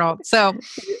 12-year-old. So,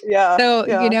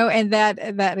 and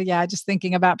that, just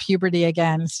thinking about puberty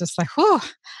again, it's just like, whew,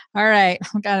 all right,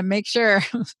 we got to make sure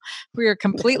we are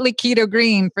completely keto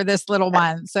green for this little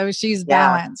one. So she's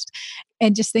balanced.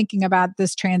 And just thinking about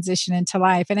this transition into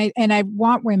life. And I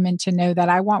want women to know that.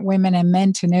 I want women and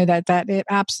men to know that it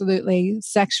absolutely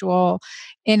sexual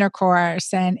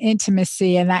intercourse and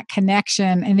intimacy and that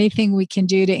connection, anything we can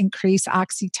do to increase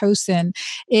oxytocin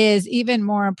is even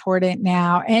more important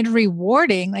now and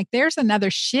rewarding. Like there's another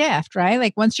shift, right?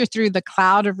 Like once you're through the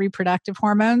cloud of reproductive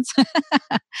hormones,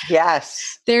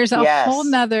 yes, there's a whole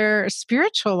nother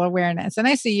spiritual awareness. And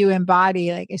I see you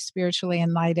embody like a spiritually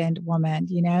enlightened woman,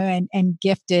 and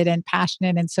gifted and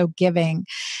passionate and so giving.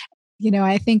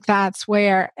 I think that's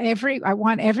where I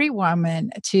want every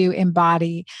woman to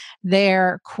embody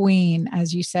their queen,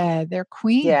 as you said, their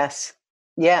queen.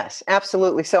 Yes,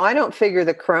 absolutely. So I don't figure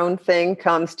the crone thing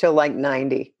comes till like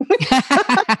 90.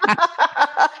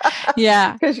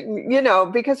 Yeah.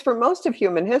 Because for most of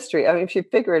human history, I mean, if you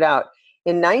figure it out,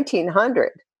 in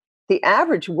 1900, the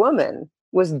average woman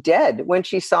was dead when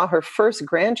she saw her first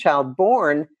grandchild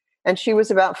born, and she was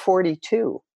about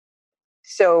 42.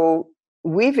 So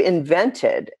we've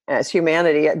invented, as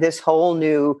humanity, this whole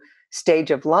new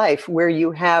stage of life where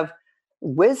you have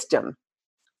wisdom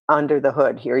under the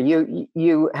hood here.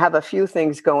 You have a few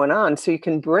things going on, so you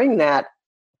can bring that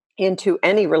into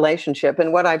any relationship.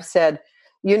 And what I've said,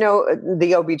 the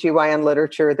OBGYN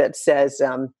literature that says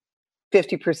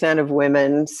 50% of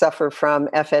women suffer from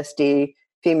FSD,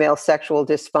 female sexual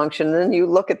dysfunction. And then you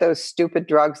look at those stupid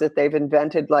drugs that they've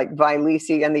invented, like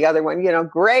Vyleesi and the other one,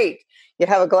 great. You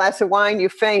have a glass of wine, you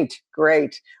faint,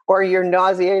 great. Or you're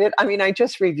nauseated. I mean, I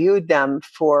just reviewed them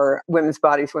for Women's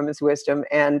Bodies, Women's Wisdom.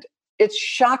 And it's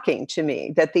shocking to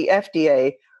me that the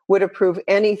FDA would approve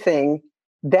anything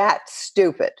that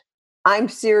stupid. I'm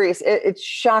serious. It's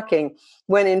shocking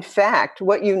when, in fact,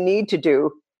 what you need to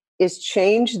do is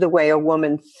change the way a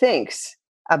woman thinks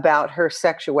about her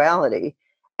sexuality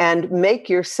and make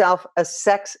yourself a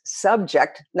sex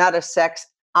subject, not a sex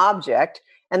object.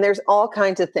 And there's all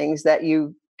kinds of things that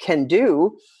you can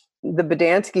do. The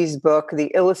Bodansky's book,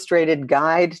 The Illustrated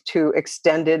Guide to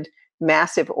Extended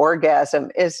Massive Orgasm,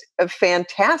 is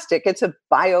fantastic. It's a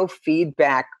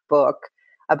biofeedback book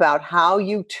about how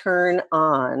you turn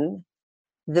on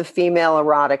the female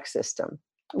erotic system,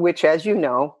 which, as you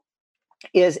know,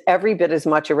 is every bit as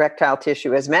much erectile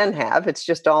tissue as men have. It's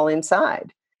just all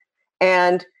inside.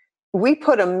 And we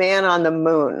put a man on the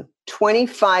moon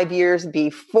 25 years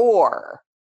before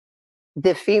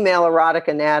the female erotic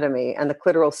anatomy and the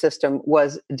clitoral system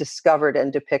was discovered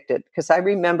and depicted. Because I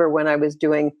remember when I was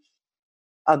doing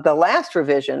the last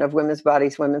revision of Women's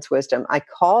Bodies, Women's Wisdom, I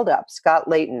called up Scott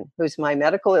Layton, who's my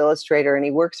medical illustrator, and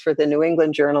he works for the New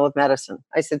England Journal of Medicine.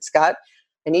 I said, Scott,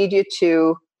 I need you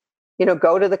to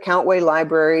go to the Countway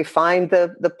Library, find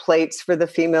the plates for the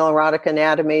female erotic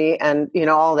anatomy and,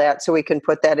 all that, so we can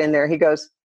put that in there. He goes,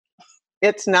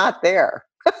 it's not there.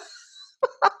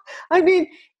 I mean,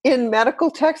 in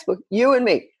medical textbook, you and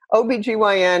me,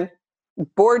 OBGYN,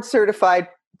 board certified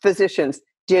physicians,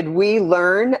 did we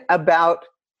learn about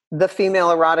the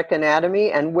female erotic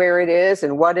anatomy and where it is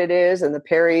and what it is and the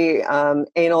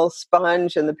perianal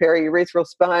sponge and the periurethral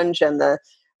sponge and the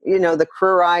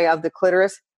cruri of the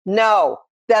clitoris? No,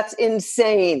 that's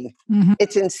insane. Mm-hmm.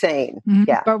 It's insane. Mm-hmm.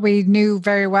 Yeah. But we knew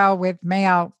very well with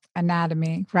male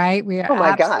anatomy, right? We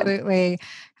absolutely.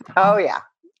 God. Oh, yeah.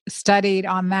 studied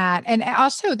on that. And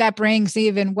also that brings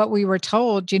even what we were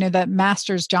told, the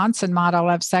Masters Johnson model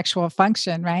of sexual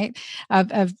function, right?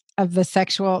 Of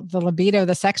the libido,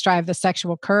 the sex drive, the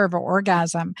sexual curve or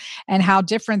orgasm, and how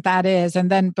different that is.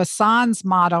 And then Bassan's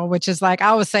model, which is like, I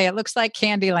always say, it looks like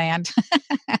Candyland.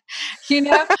 you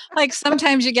know, like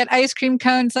sometimes you get ice cream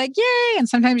cones, like, yay. And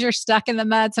sometimes you're stuck in the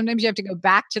mud. Sometimes you have to go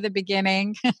back to the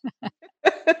beginning.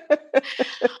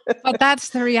 But that's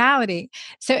the reality.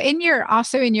 So in your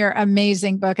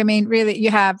amazing book, I mean, really, you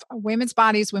have women's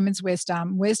bodies, women's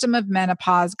wisdom, wisdom of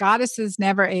menopause, goddesses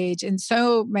never age, and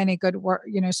so many good work,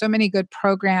 so many good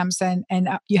programs. And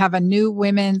you have a new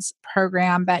women's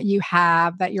program that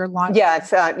you're launching. Yeah,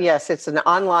 it's an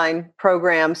online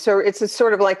program. So it's a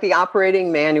sort of like the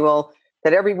operating manual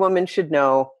that every woman should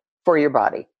know for your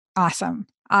body. Awesome.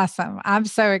 Awesome. I'm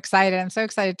so excited. I'm so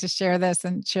excited to share this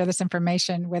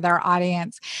information with our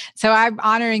audience. So I'm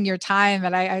honoring your time,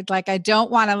 but I don't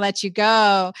want to let you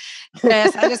go,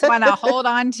 Chris. I just want to hold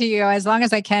on to you as long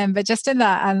as I can, but just in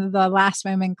the last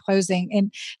moment closing,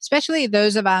 and especially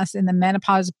those of us in the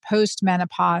menopause,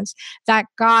 post-menopause, that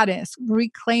goddess,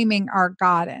 reclaiming our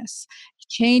goddess,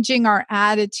 changing our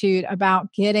attitude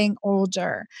about getting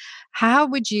older. How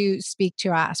would you speak to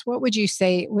us? What would you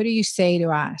say? What do you say to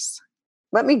us?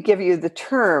 Let me give you the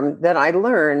term that I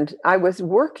learned. I was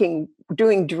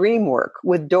doing dream work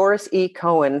with Doris E.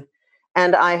 Cohen,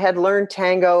 and I had learned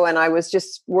tango, and I was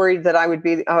just worried that I would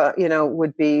be,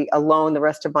 would be alone the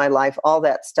rest of my life, all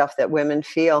that stuff that women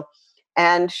feel.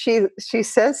 And she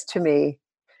says to me,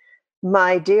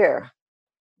 my dear,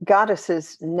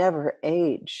 goddesses never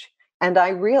age. And I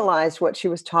realized what she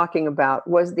was talking about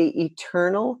was the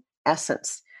eternal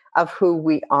essence of who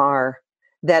we are,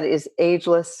 that is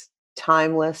ageless,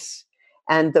 timeless.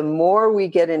 And the more we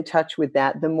get in touch with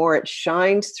that, the more it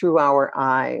shines through our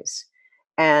eyes.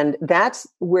 And that's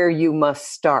where you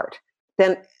must start.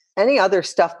 Then any other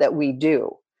stuff that we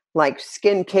do, like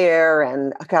skincare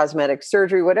and cosmetic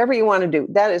surgery, whatever you want to do,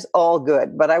 that is all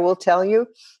good. But I will tell you,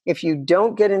 if you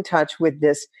don't get in touch with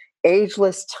this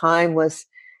ageless, timeless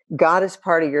goddess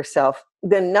part of yourself,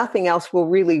 then nothing else will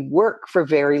really work for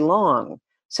very long.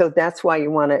 So that's why you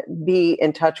want to be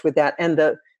in touch with that. And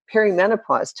the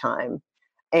perimenopause time,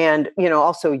 and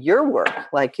also your work,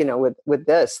 like with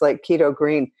this, like Keto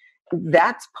Green,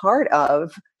 that's part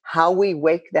of how we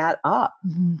wake that up.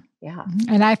 Mm-hmm. Yeah.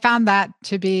 And I found that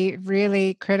to be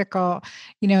really critical,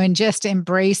 in just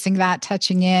embracing that,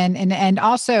 touching in, and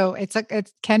also it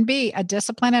can be a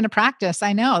discipline and a practice.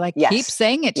 I know, like, Yes. keep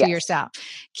saying it to yourself,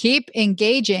 keep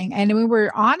engaging. And when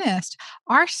we're honest,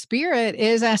 our spirit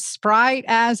is as sprite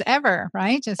as ever,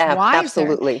 right? Just wiser.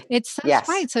 Absolutely. It's so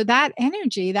sprite. So that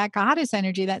energy, that goddess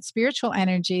energy, that spiritual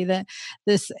energy,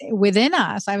 this within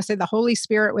us, I would say the Holy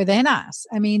Spirit within us,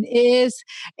 I mean, is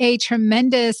a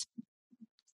tremendous,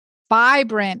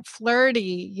 vibrant,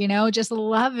 flirty, just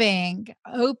loving,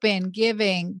 open,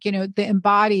 giving, that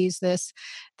embodies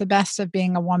the best of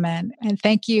being a woman. And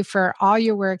thank you for all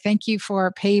your work. Thank you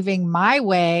for paving my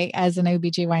way as an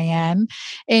OBGYN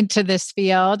into this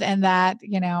field. And that,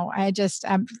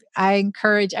 I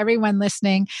encourage everyone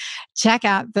listening, check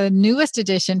out the newest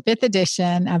edition, 5th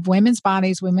edition of Women's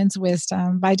Bodies, Women's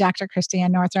Wisdom by Dr.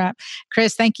 Christiane Northrup.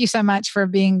 Chris, thank you so much for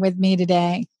being with me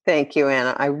today. Thank you,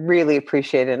 Anna. I really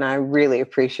appreciate it. And I really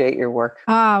appreciate your work.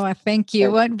 Oh, well, thank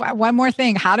you. One more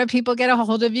thing. How do people get a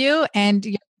hold of you and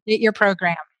get your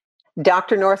program?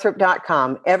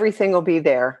 drnorthrup.com. Everything will be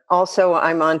there. Also,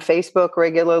 I'm on Facebook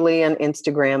regularly and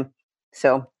Instagram.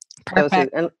 So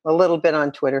Perfect. and a little bit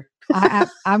on Twitter.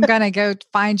 I'm going to go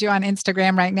find you on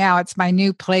Instagram right now. It's my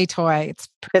new play toy.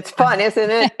 It's fun, isn't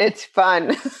it? It's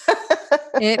fun.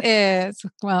 It is.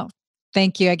 Well,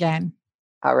 thank you again.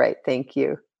 All right. Thank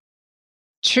you.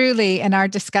 Truly, in our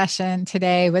discussion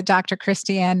today with Dr.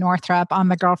 Christiane Northrup on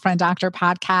the Girlfriend Doctor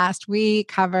podcast, we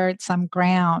covered some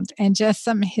ground and just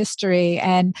some history.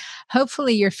 And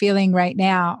hopefully you're feeling right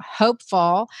now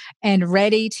hopeful and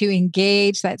ready to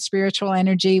engage that spiritual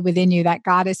energy within you, that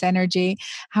goddess energy,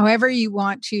 however you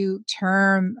want to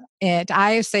term it.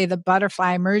 I say the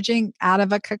butterfly emerging out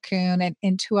of a cocoon and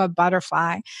into a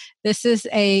butterfly. This is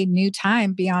a new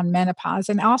time beyond menopause,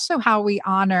 and also how we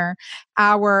honor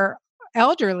our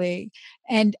elderly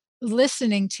and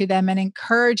listening to them and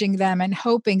encouraging them and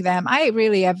hoping them. I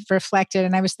really have reflected,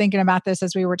 and I was thinking about this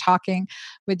as we were talking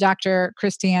with Dr.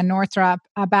 Christiane Northrup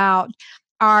about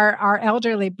our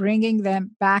elderly, bringing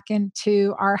them back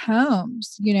into our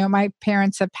homes. My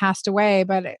parents have passed away,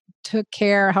 but it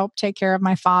helped take care of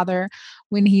my father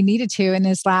when he needed to in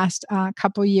his last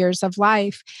couple years of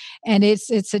life. And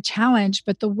it's a challenge,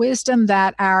 but the wisdom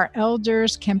that our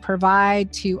elders can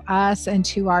provide to us and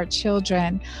to our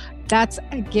children, that's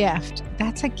a gift.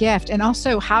 That's a gift. And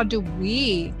also, how do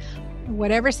we,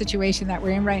 whatever situation that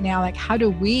we're in right now, like how do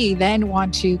we then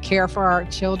want to care for our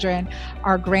children,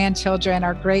 our grandchildren,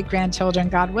 our great-grandchildren,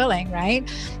 God willing, right?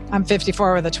 I'm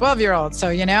 54 with a 12-year-old. So,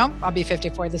 I'll be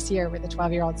 54 this year with a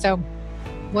 12-year-old. So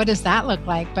what does that look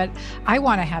like? But I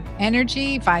want to have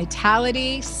energy,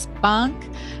 vitality, spunk,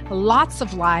 lots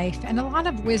of life, and a lot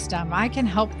of wisdom. I can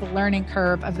help the learning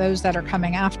curve of those that are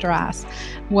coming after us.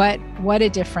 What a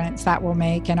difference that will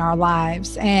make in our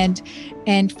lives. And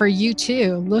for you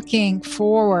too, looking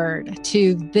forward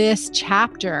to this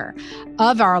chapter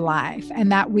of our life,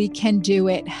 and that we can do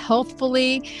it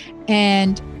healthfully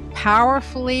and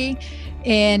powerfully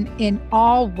in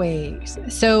all ways.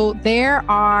 So there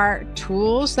are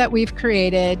tools that we've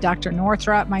created, Dr.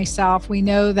 Northrup, myself. We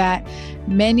know that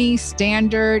many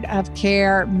standard of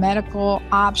care medical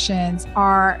options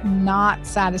are not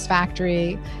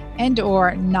satisfactory and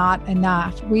or not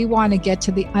enough. We want to get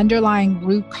to the underlying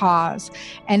root cause.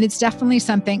 And it's definitely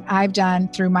something I've done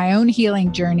through my own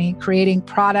healing journey, creating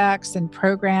products and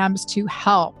programs to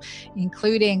help,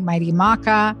 including Mighty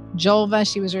Maca, Julva.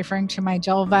 She was referring to my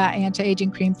Julva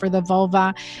anti-aging cream for the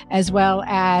vulva, as well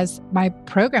as my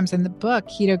programs in the book,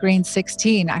 Keto Green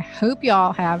 16. I hope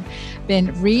y'all have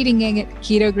been reading it,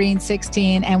 Keto Green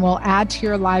 16, and will add to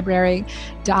your library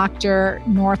Dr.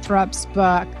 Northrup's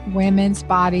book, Women's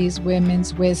Bodies,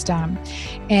 Women's Wisdom,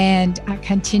 and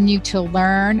continue to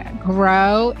learn,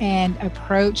 grow, and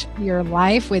approach your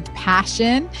life with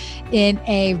passion in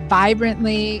a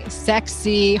vibrantly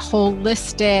sexy,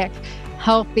 holistic,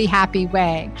 healthy, happy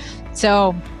way.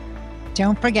 So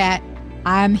don't forget,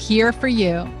 I'm here for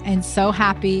you and so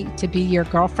happy to be your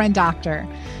girlfriend doctor.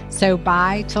 So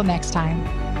bye till next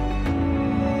time.